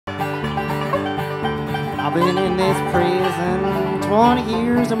I've been in this prison 20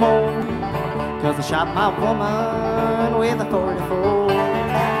 years or more, 'cause I shot my woman with a 44.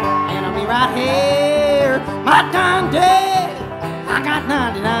 And I'll be right here, my dying day. I got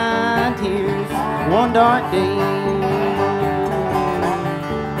 99 tears, one dark day.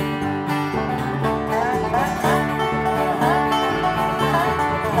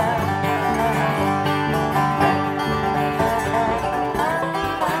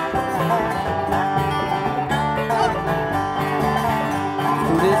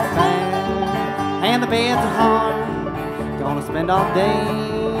 And the beds are hard. Gonna spend all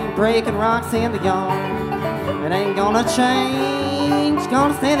day breaking rocks in the yard. It ain't gonna change,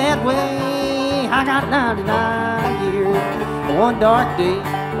 gonna stay that way. I got 99 years, one dark day.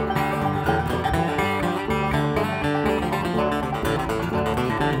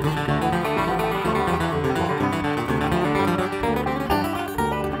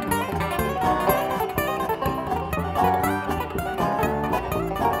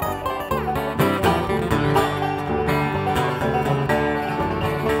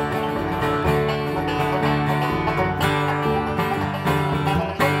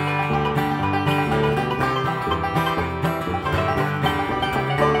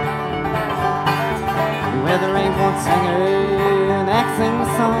 There ain't one singer that sings a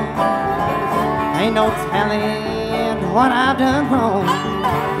song. Ain't no telling what I've done wrong.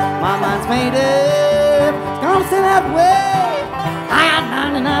 My mind's made up, it's gonna stay that way. I got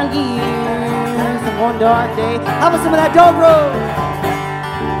 99 years and one dark day. How about some of that dog road?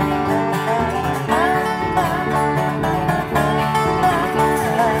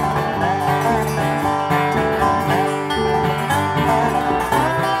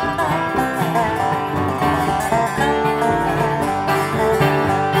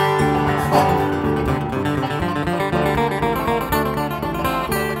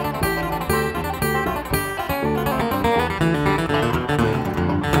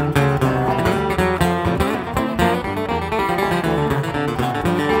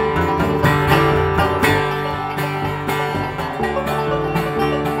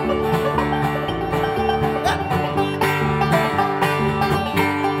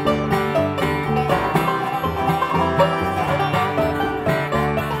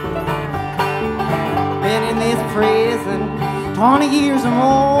 In this prison 20 years or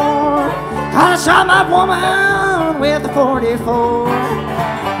more, 'cause I shot my woman with a 44.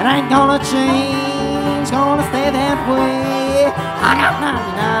 It ain't gonna change, gonna stay that way. I got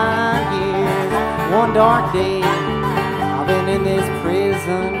 99 years, one dark day. I've been in this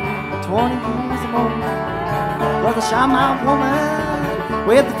prison 20 years or more, 'cause I shot my woman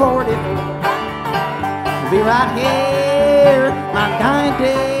with a 44. I'll be right here, my dying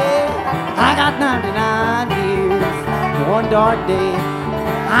day. I got 99 years, one dark day.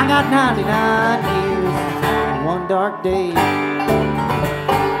 I got 99 years, one dark day.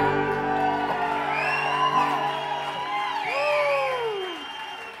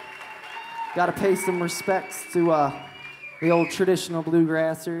 Gotta pay some respects to the old traditional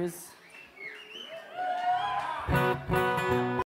bluegrassers.